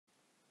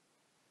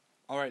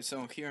Alright,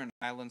 so here in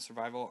Island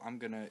Survival, I'm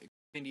going to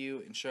explain to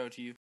you and show to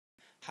you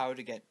how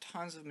to get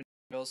tons of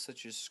materials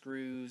such as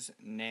screws,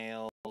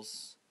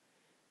 nails,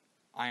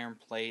 iron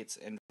plates,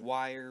 and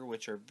wire,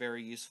 which are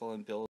very useful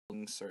in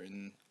building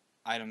certain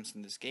items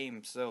in this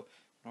game. So,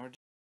 in order to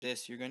do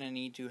this, you're going to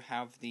need to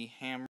have the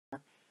hammer,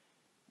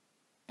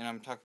 and I'm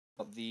talking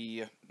about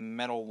the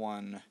metal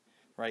one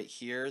right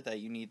here that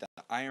you need the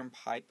iron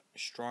pipe,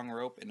 strong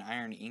rope, and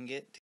iron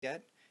ingot to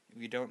get.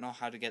 If you don't know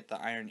how to get the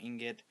iron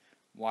ingot,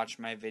 watch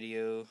my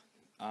video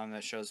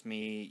that shows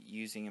me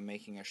using and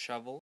making a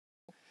shovel.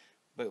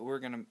 But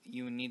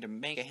you need to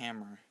make a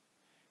hammer,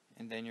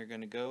 and then you're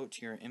gonna go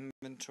to your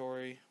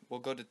inventory. We'll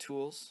go to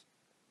tools,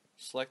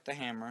 select the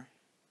hammer,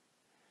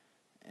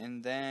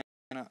 and then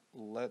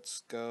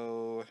let's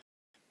go.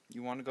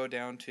 You want to go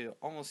down to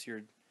almost your,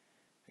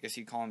 I guess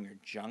you call them your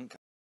junk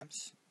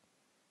items,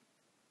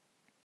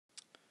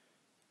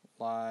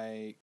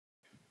 like.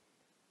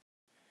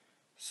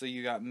 So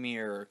you got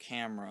mirror,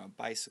 camera,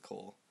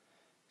 bicycle.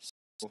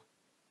 So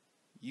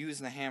use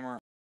the hammer on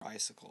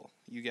bicycle.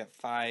 You get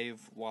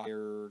 5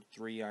 wire,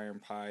 3 iron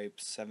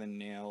pipes, 7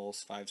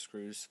 nails, 5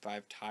 screws,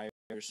 5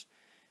 tires.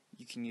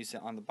 You can use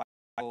it on the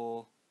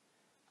bicycle,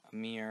 a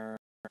mirror,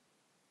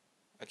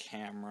 a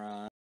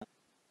camera.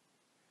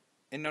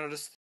 And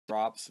notice the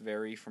drops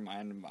vary from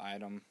item to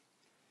item.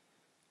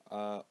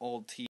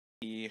 Old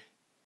TV,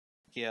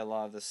 get a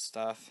lot of this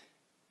stuff.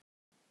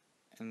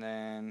 And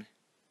then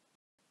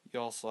you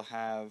also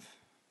have,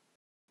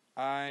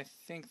 I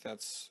think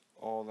that's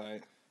all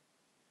that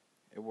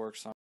it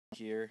works on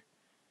here.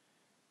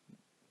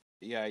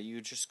 Yeah,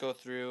 you just go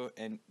through,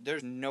 and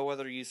there's no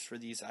other use for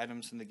these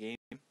items in the game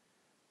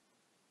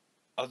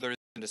other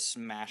than to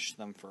smash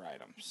them for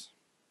items.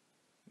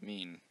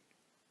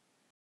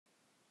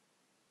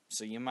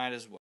 So you might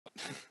as well.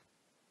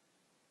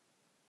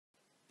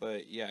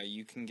 But yeah,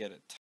 you can get a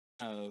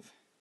ton of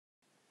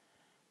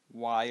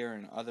wire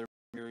and other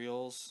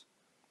materials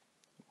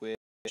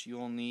which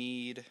you'll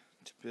need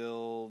to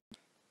build.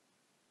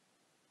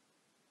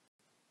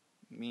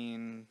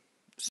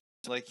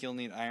 Like you'll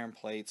need iron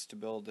plates to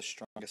build the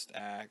strongest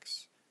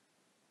axe,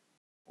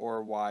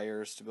 or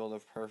wires to build a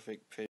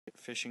perfect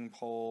fishing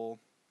pole,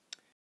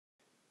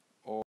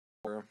 or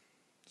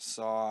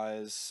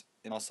saws,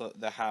 and also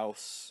the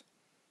house.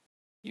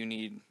 You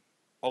need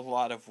a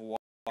lot of wire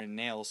and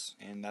nails,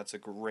 and that's a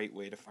great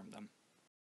way to farm them.